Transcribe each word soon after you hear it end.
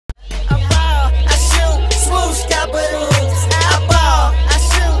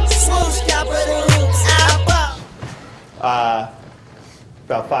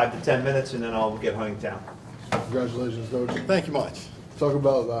5 to 10 minutes, and then I'll get Huntingtown. Congratulations, Coach. Thank you much. Talk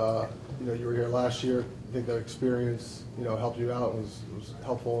about, you were here last year. I think that experience, helped you out and was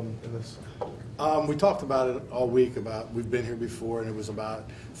helpful in this. We talked about it all week, about we've been here before, and it was about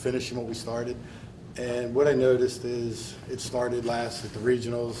finishing what we started. And what I noticed is it started last at the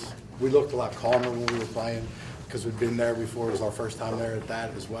regionals. We looked a lot calmer when we were playing because we'd been there before. It was our first time there at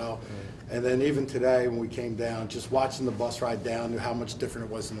that as well. And then even today when we came down, just watching the bus ride down, knew how much different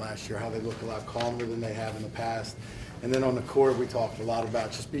it was than last year, how they look a lot calmer than they have in the past. And then on the court, we talked a lot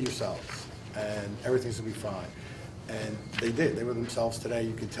about just be yourselves, and everything's going to be fine. And they did. They were themselves today.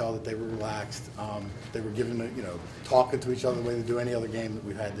 You could tell that they were relaxed. They were talking to each other the way they do any other game that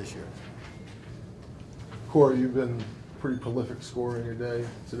we've had this year. Corey, you've been pretty prolific scorer in your day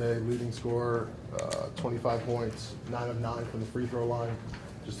today, leading scorer, 25 points, 9 of 9 from the free throw line.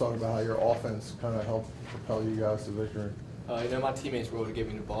 Just talking about how your offense kind of helped propel you guys to victory. My teammates were able to give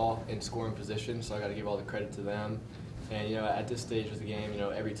me the ball in scoring position, so I got to give all the credit to them. And at this stage of the game,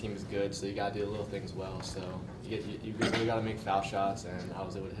 every team is good, so you got to do the little things well. So you really got to make foul shots, and I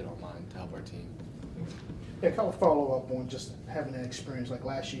was able to hit on mine to help our team. Yeah, kind of follow up on just having that experience. Like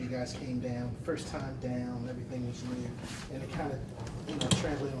last year, you guys came down, first time down, everything was new, and it kind of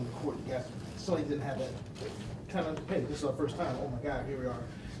translated on the court. You guys certainly didn't have that kind of, hey, this is our first time. Oh my God, here we are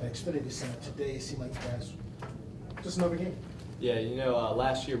at Xfinity Center. Today it seemed like you guys just another game. Yeah,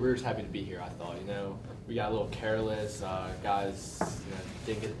 last year we were just happy to be here. I thought, we got a little careless. Guys,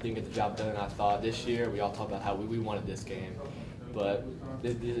 didn't get the job done. I thought this year we all talked about how we wanted this game. But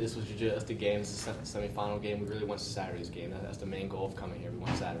this was just a game. It's a semifinal game. We really want Saturday's game. That's the main goal of coming here. We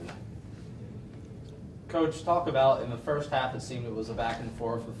want Saturday. Coach, talk about in the first half it seemed it was a back and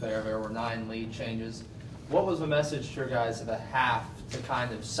forth affair. There were 9 lead changes. What was the message to your guys at the half to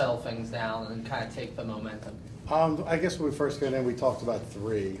kind of settle things down and kind of take the momentum? I guess when we first got in, we talked about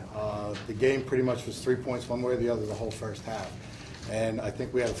 3. The game pretty much was 3 points one way or the other the whole first half. And I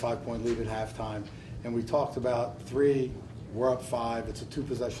think we had a 5-point lead at halftime. And we talked about 3. We're up 5. It's a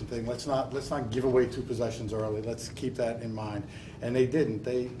 2-possession thing. Let's not give away 2 possessions early. Let's keep that in mind. And they didn't.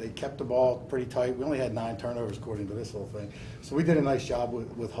 They kept the ball pretty tight. We only had 9 turnovers according to this whole thing. So we did a nice job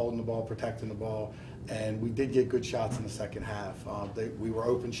with holding the ball, protecting the ball, and we did get good shots in the second half. We were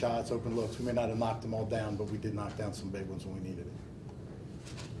open shots, open looks. We may not have knocked them all down, but we did knock down some big ones when we needed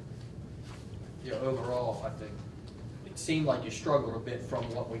it. Overall, I think it seemed like you struggled a bit from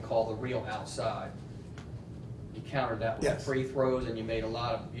what we call the real outside. You countered that with free throws, and you made a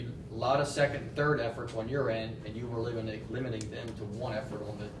lot of second and third efforts on your end, and you were limiting them to 1 effort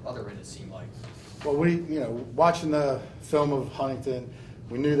on the other end. It seemed like. Well, watching the film of Huntington,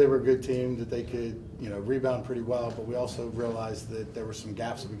 we knew they were a good team, that they could rebound pretty well, but we also realized that there were some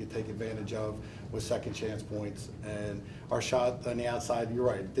gaps that we could take advantage of with second chance points. And our shot on the outside, you're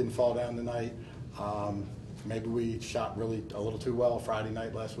right, it didn't fall down tonight. Maybe we shot really a little too well Friday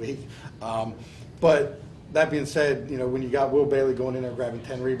night last week, but. That being said, when you got Will Bailey going in there grabbing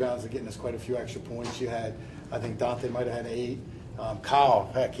 10 rebounds and getting us quite a few extra points, you had, I think Dante might have had 8.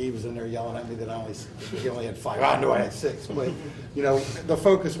 Kyle, heck, he was in there yelling at me that he only had 5. I knew I had 6. But, the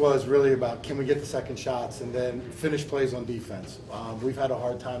focus was really about can we get the second shots and then finish plays on defense. We've had a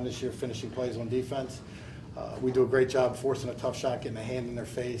hard time this year finishing plays on defense. We do a great job forcing a tough shot, getting a hand in their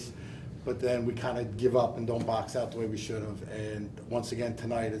face. But then we kind of give up and don't box out the way we should have. And once again,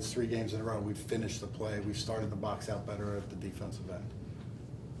 tonight, it's 3 games in a row. We've finished the play. We've started the box out better at the defensive end.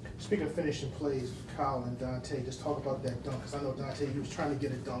 Speaking of finishing plays, Kyle and Dante, just talk about that dunk, because I know Dante, he was trying to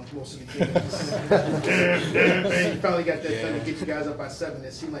get a dunk most of the game. And he finally got that done to get you guys up by 7.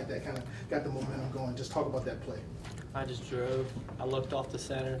 It seemed like that kind of got the momentum going. Just talk about that play. I just drove. I looked off the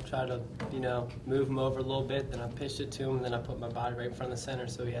center, tried to, move him over a little bit. Then I pitched it to him, and then I put my body right in front of the center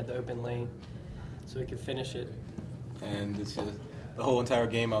so he had the open lane so he could finish it. And it's just, the whole entire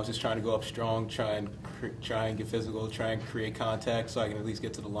game I was just trying to go up strong, try and get physical, try and create contact so I can at least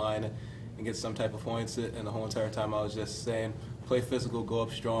get to the line and get some type of points. And the whole entire time I was just saying, play physical, go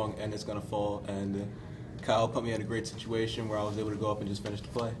up strong, and it's going to fall. And Kyle put me in a great situation where I was able to go up and just finish the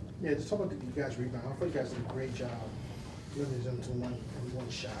play. Yeah, just talk about you guys rebound. I thought you guys did a great job limiting them to one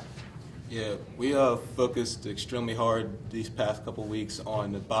shot. Yeah, we focused extremely hard these past couple weeks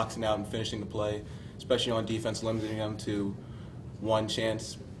on the boxing out and finishing the play, especially on defense, limiting them to one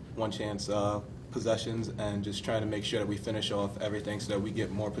chance possessions, and just trying to make sure that we finish off everything so that we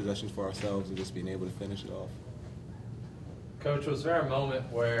get more possessions for ourselves and just being able to finish it off. Coach, was there a moment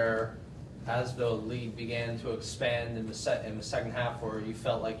where, as the lead began to expand in the second half, where you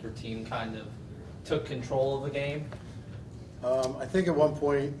felt like your team kind of took control of the game? I think at one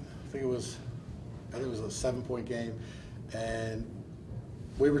point, I think it was a 7-point game, and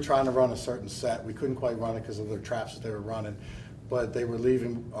we were trying to run a certain set. We couldn't quite run it because of the traps that they were running, but they were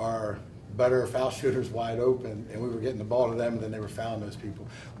leaving our better foul shooters wide open, and we were getting the ball to them, and then they were fouling those people.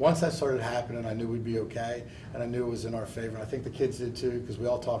 Once that started happening, I knew we'd be okay, and I knew it was in our favor. And I think the kids did too, because we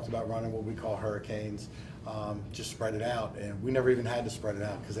all talked about running what we call hurricanes, just spread it out, and we never even had to spread it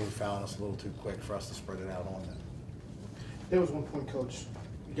out because they were fouling us a little too quick for us to spread it out on them. There was one point, Coach,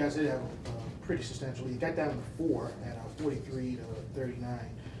 you guys did have a pretty substantial lead. You got down to 4 at 43 to 39,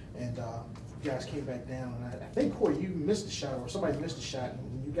 and you guys came back down. And I think, Corey, you missed a shot, or somebody missed a shot,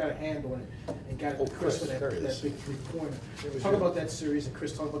 and you got a hand on it and got it to Chris for that big three-pointer. Talk about that series, and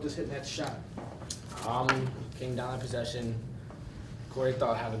Chris, talk about just hitting that shot. Came down in possession. Corey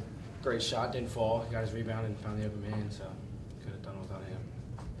thought I had a great shot, didn't fall. He got his rebound and found the open man, so could have done it without him.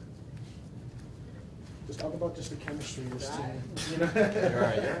 Just talk about just the chemistry of this team. You You're know?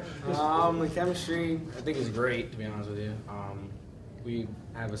 right. The chemistry, I think, is great, to be honest with you. We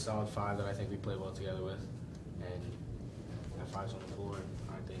have a solid 5 that I think we play well together with, and that 5's on the floor.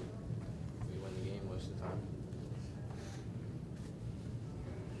 I think we win the game most of the time.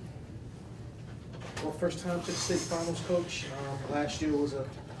 Well, first time to the state finals, Coach. Last year was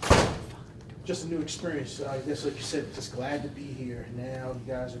just a new experience. I guess, like you said, just glad to be here. Now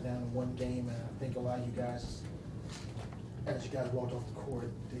you guys are down in one game, and I think a lot of you guys, as you guys walked off the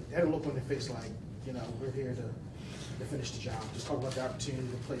court, they had a look on their face like, you know, we're here to finish the job. Just talk about the opportunity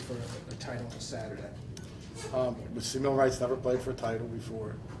to play for a title on Saturday. Wright's never played for a title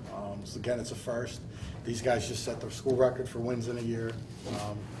before. So again, it's a first. These guys just set their school record for wins in a year.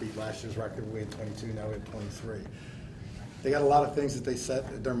 Beat last year's record. We had 22, now we had 23. They got a lot of things that they set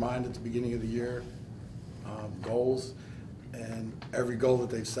in their mind at the beginning of the year, goals, and every goal that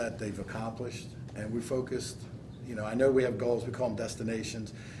they've set, they've accomplished. And we focused, you know, I know we have goals, we call them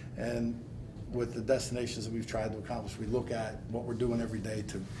destinations, and with the destinations that we've tried to accomplish, we look at what we're doing every day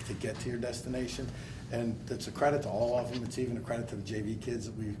to get to your destination. And it's a credit to all of them. It's even a credit to the JV kids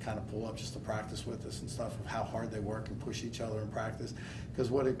that we kind of pull up just to practice with us and stuff, of how hard they work and push each other in practice.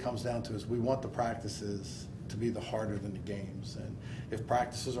 Because what it comes down to is we want the practices to be the harder than the games. And if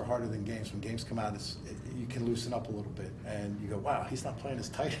practices are harder than games, when games come out, you can loosen up a little bit. And you go, wow, he's not playing as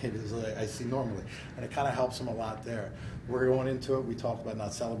tight as I see normally. And it kind of helps him a lot there. We're going into it. We talked about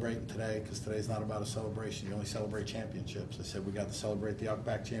not celebrating today, because today's not about a celebration. You only celebrate championships. I said we got to celebrate the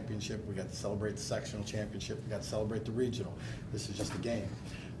Outback Championship. We got to celebrate the sectional championship. We got to celebrate the regional. This is just a game.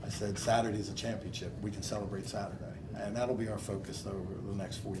 I said Saturday is a championship. We can celebrate Saturday. And that'll be our focus over the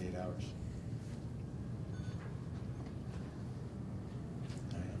next 48 hours.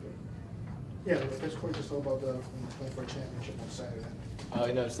 Yeah, but let's just talk about the 24 championship on Saturday.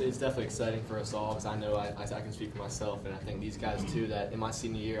 You know, it's definitely exciting for us all, because I know I can speak for myself, and I think these guys too, that in my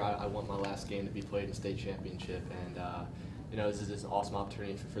senior year, I want my last game to be played in state championship. And you know, this is an awesome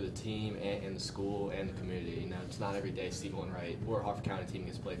opportunity for the team and the school and the community. You know, it's not every day Siegel and Wright or Harford County team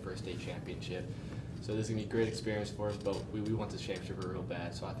gets to play for a state championship. So this is going to be a great experience for us, but we want this championship real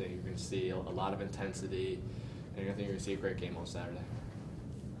bad. So I think you're going to see a lot of intensity, and I think you're going to see a great game on Saturday.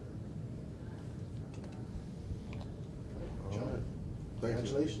 All right. Thank you.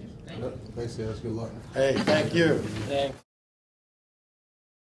 Congratulations. Thanks, guys. Good luck. Hey, thank you. Thanks.